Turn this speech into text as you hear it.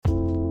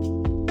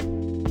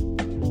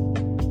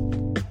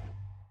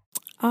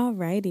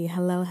Alrighty,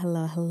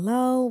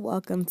 hello.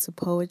 Welcome to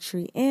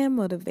Poetry and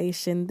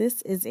Motivation.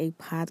 This is a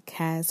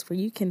podcast where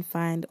you can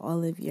find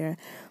all of your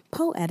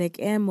poetic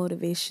and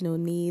motivational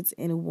needs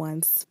in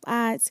one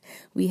spot.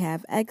 We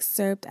have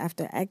excerpt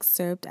after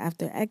excerpt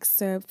after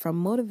excerpt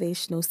from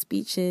motivational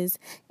speeches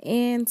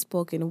and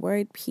spoken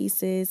word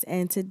pieces.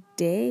 And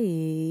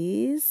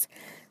today's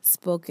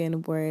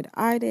spoken word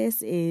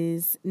artist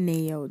is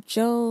Nayo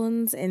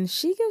Jones, and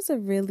she gives a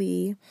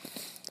really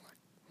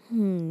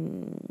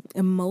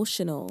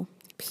emotional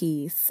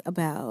piece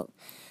about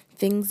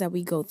things that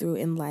we go through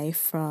in life,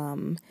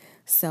 from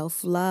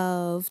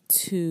self-love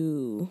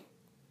to,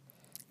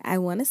 I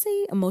want to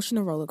say,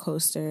 emotional roller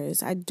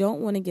coasters. I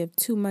don't want to give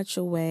too much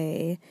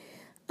away.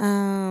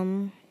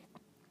 Yeah,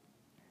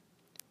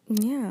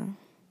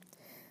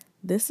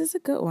 this is a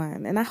good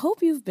one, and I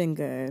hope you've been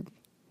good.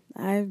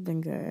 I've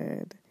been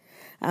good.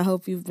 I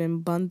hope you've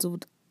been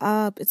bundled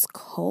up. It's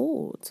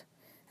cold.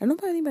 I don't know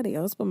about anybody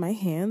else, but my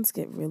hands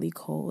get really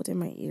cold and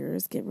my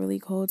ears get really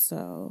cold.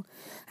 So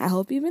I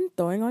hope you've been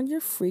throwing on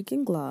your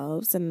freaking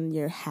gloves and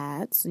your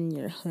hats and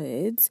your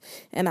hoods.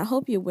 And I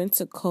hope your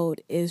winter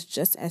coat is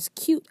just as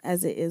cute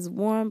as it is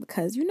warm,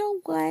 because you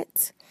know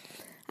what?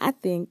 I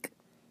think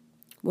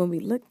when we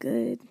look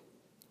good,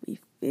 we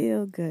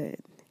feel good.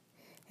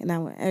 And I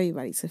want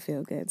everybody to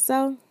feel good.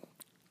 So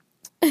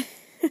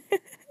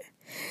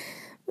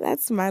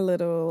that's my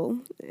little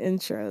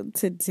intro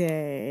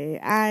today.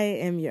 I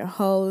am your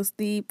host,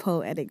 the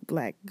Poetic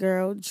Black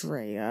Girl,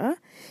 Drea.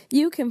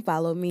 You can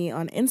follow me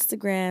on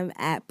Instagram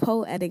at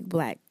Poetic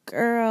Black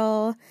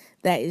Girl.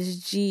 That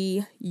is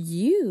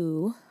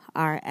GURL.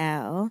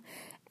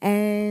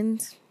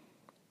 And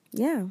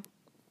yeah,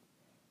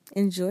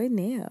 enjoy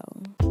now.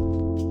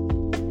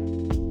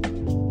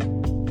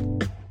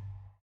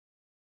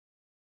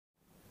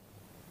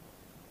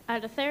 I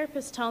had a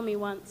therapist tell me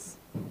once,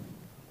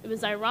 it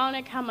was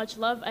ironic how much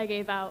love I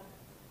gave out,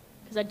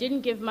 because I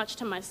didn't give much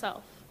to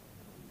myself.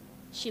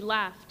 She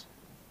laughed,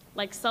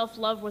 like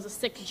self-love was a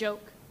sick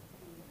joke.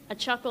 I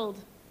chuckled,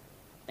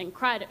 then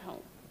cried at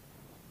home.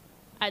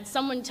 I had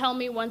someone tell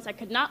me once I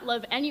could not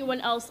love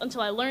anyone else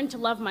until I learned to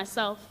love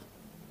myself.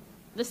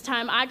 This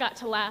time I got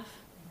to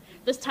laugh.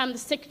 This time the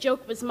sick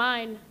joke was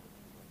mine.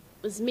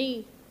 It was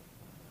me.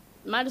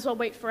 Might as well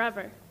wait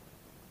forever.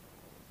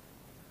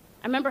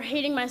 I remember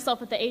hating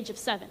myself at the age of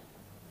 7.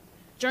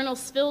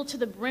 Journals filled to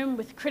the brim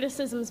with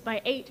criticisms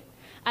by 8.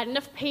 I had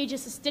enough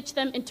pages to stitch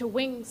them into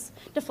wings,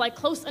 to fly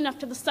close enough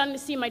to the sun to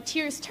see my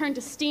tears turn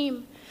to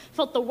steam,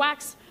 felt the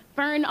wax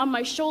burn on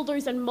my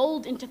shoulders and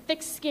mold into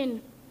thick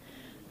skin.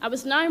 I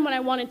was 9 when I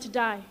wanted to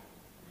die.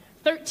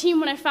 13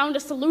 when I found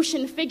a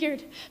solution,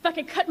 figured if I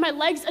could cut my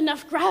legs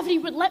enough, gravity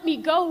would let me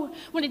go.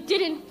 When it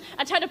didn't,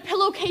 I tied a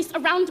pillowcase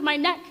around my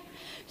neck,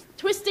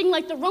 twisting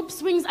like the rope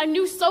swings I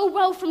knew so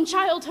well from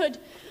childhood.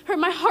 Heard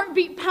my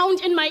heartbeat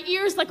pound in my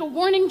ears like a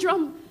warning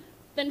drum,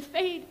 then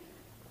fade.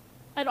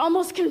 I'd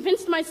almost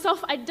convinced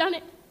myself I'd done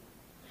it.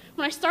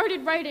 When I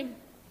started writing,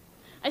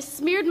 I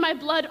smeared my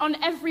blood on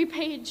every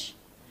page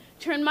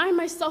to remind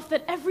myself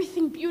that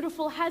everything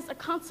beautiful has a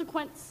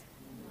consequence.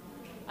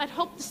 I'd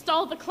hoped to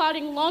stall the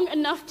clotting long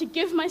enough to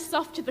give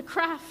myself to the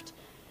craft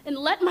and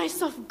let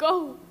myself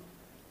go.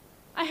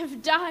 I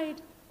have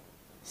died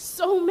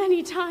so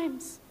many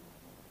times.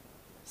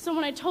 So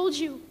when I told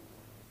you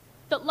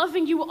that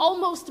loving you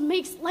almost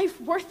makes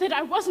life worth it,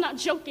 I was not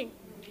joking.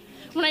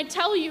 When I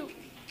tell you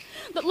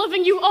that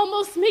loving you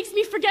almost makes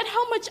me forget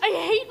how much I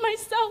hate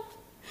myself,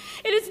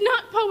 it is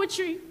not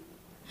poetry.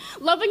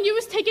 Loving you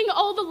is taking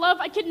all the love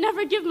I could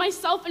never give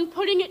myself and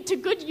putting it to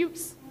good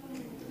use.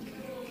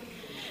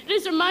 It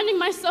is reminding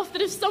myself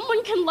that if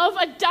someone can love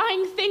a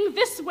dying thing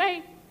this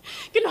way,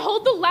 can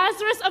hold the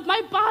Lazarus of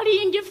my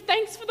body and give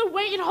thanks for the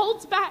way it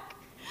holds back,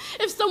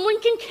 if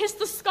someone can kiss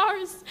the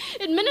scars,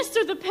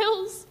 administer the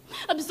pills,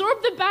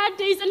 absorb the bad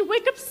days, and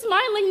wake up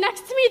smiling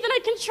next to me, then I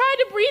can try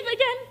to breathe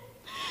again.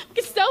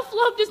 Because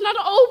self-love does not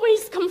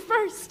always come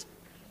first,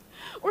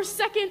 or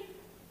second,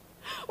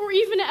 or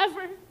even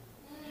ever.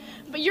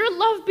 But your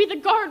love be the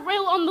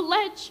guardrail on the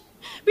ledge,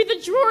 be the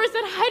drawers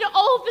that hide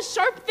all the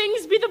sharp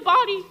things, be the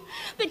body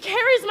that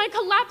carries my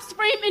collapsed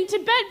frame into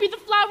bed, be the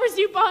flowers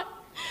you bought.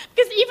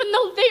 Because even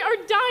though they are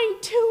dying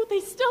too, they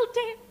still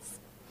dance.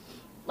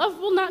 Love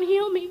will not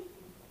heal me,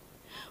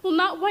 will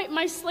not wipe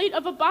my slate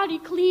of a body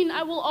clean.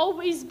 I will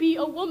always be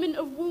a woman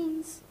of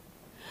wounds,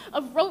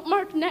 of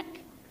rope-marked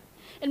neck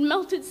and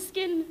melted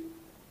skin.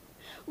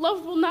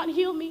 Love will not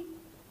heal me,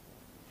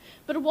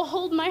 but it will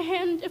hold my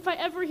hand if I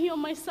ever heal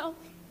myself,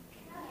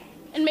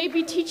 and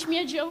maybe teach me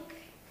a joke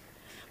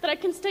that I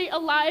can stay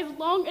alive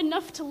long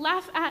enough to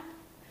laugh at.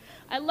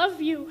 I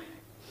love you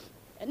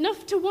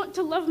enough to want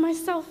to love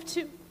myself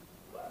too.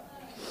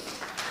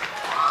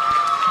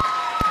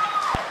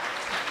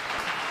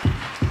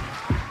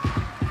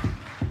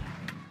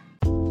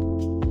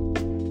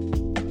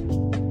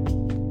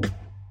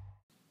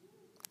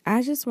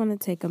 I just want to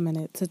take a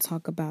minute to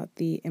talk about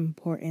the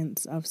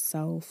importance of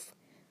self-love.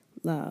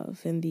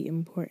 love and the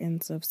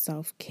importance of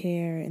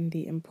self-care and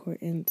the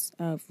importance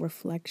of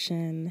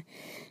reflection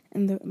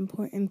and the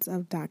importance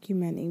of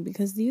documenting,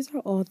 because these are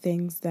all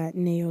things that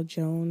Nail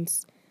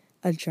Jones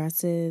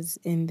addresses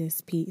in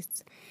this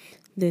piece.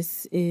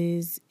 This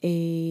is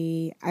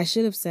I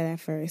should have said at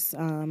first,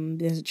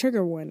 there's a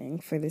trigger warning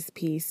for this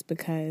piece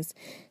because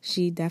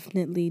she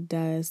definitely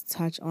does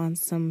touch on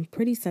some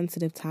pretty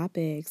sensitive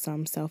topics.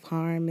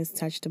 Self-harm is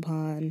touched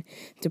upon,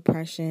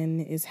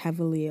 depression is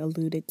heavily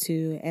alluded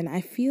to, and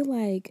I feel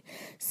like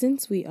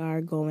since we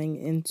are going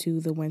into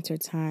the winter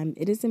time,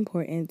 it is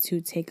important to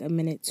take a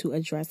minute to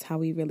address how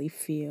we really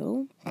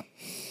feel.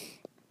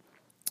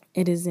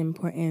 It is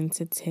important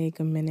to take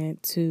a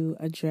minute to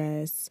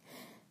address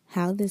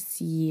how this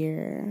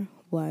year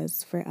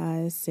was for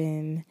us.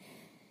 And,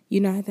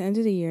 at the end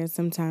of the year,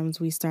 sometimes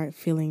we start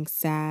feeling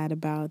sad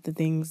about the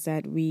things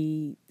that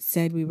we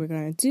said we were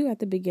going to do at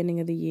the beginning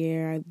of the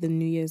year, the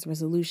New Year's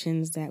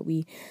resolutions that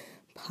we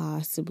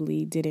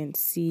possibly didn't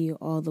see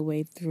all the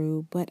way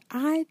through. But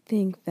I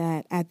think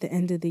that at the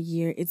end of the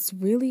year, it's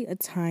really a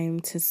time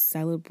to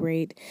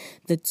celebrate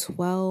the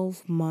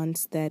 12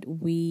 months that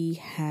we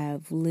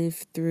have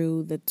lived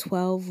through, the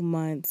 12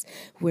 months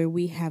where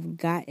we have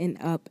gotten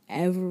up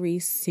every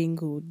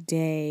single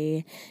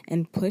day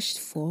and pushed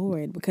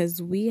forward,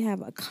 because we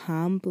have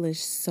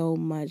accomplished so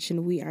much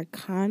and we are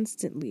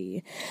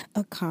constantly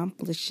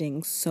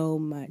accomplishing so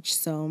much.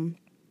 So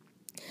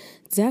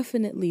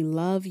definitely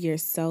love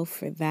yourself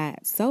for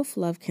that.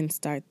 Self-love can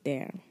start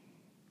there.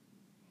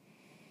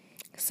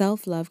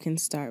 Self-love can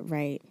start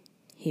right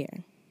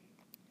here.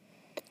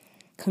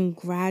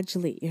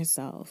 Congratulate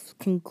yourself.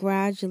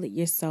 Congratulate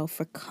yourself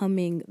for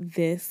coming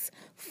this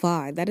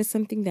far. That is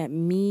something that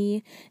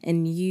me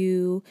and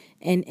you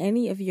and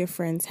any of your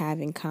friends have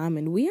in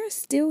common. We are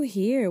still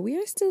here. We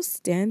are still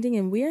standing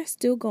and we are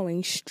still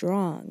going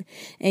strong.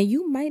 And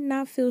you might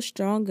not feel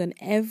strong on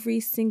every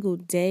single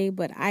day,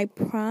 but I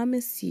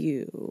promise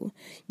you,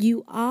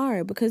 you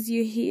are, because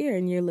you're here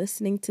and you're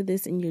listening to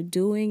this and you're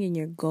doing and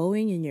you're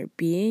going and you're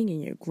being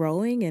and you're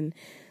growing. And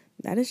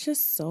that is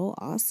just so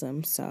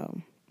awesome. So,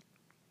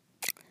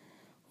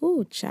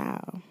 ooh,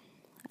 child,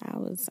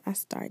 I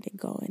started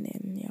going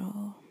in,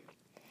 y'all.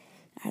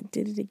 I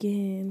did it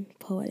again.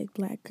 Poetic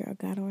Black girl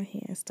got on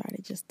here and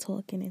started just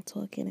talking and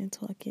talking and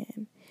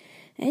talking.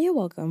 And you're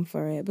welcome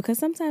for it, because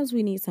sometimes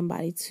we need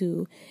somebody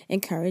to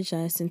encourage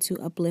us and to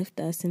uplift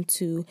us and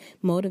to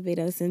motivate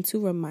us and to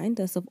remind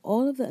us of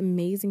all of the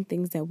amazing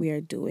things that we are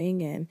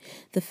doing and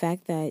the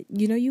fact that,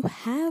 you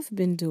have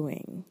been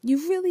doing. You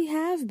really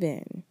have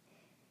been.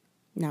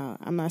 Now,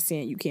 I'm not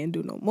saying you can't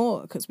do no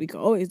more, because we can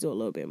always do a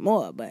little bit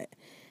more, but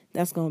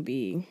that's going to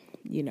be,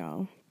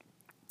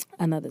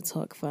 another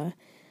talk for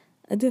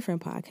a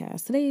different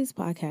podcast. Today's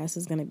podcast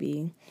is going to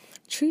be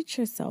treat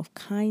yourself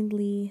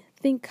kindly,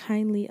 think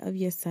kindly of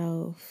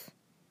yourself,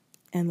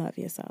 and love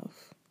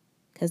yourself,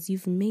 because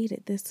you've made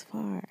it this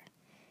far,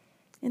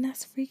 and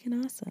that's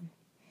freaking awesome.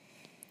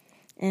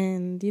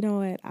 And you know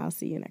what? I'll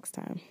see you next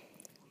time.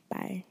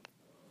 Bye.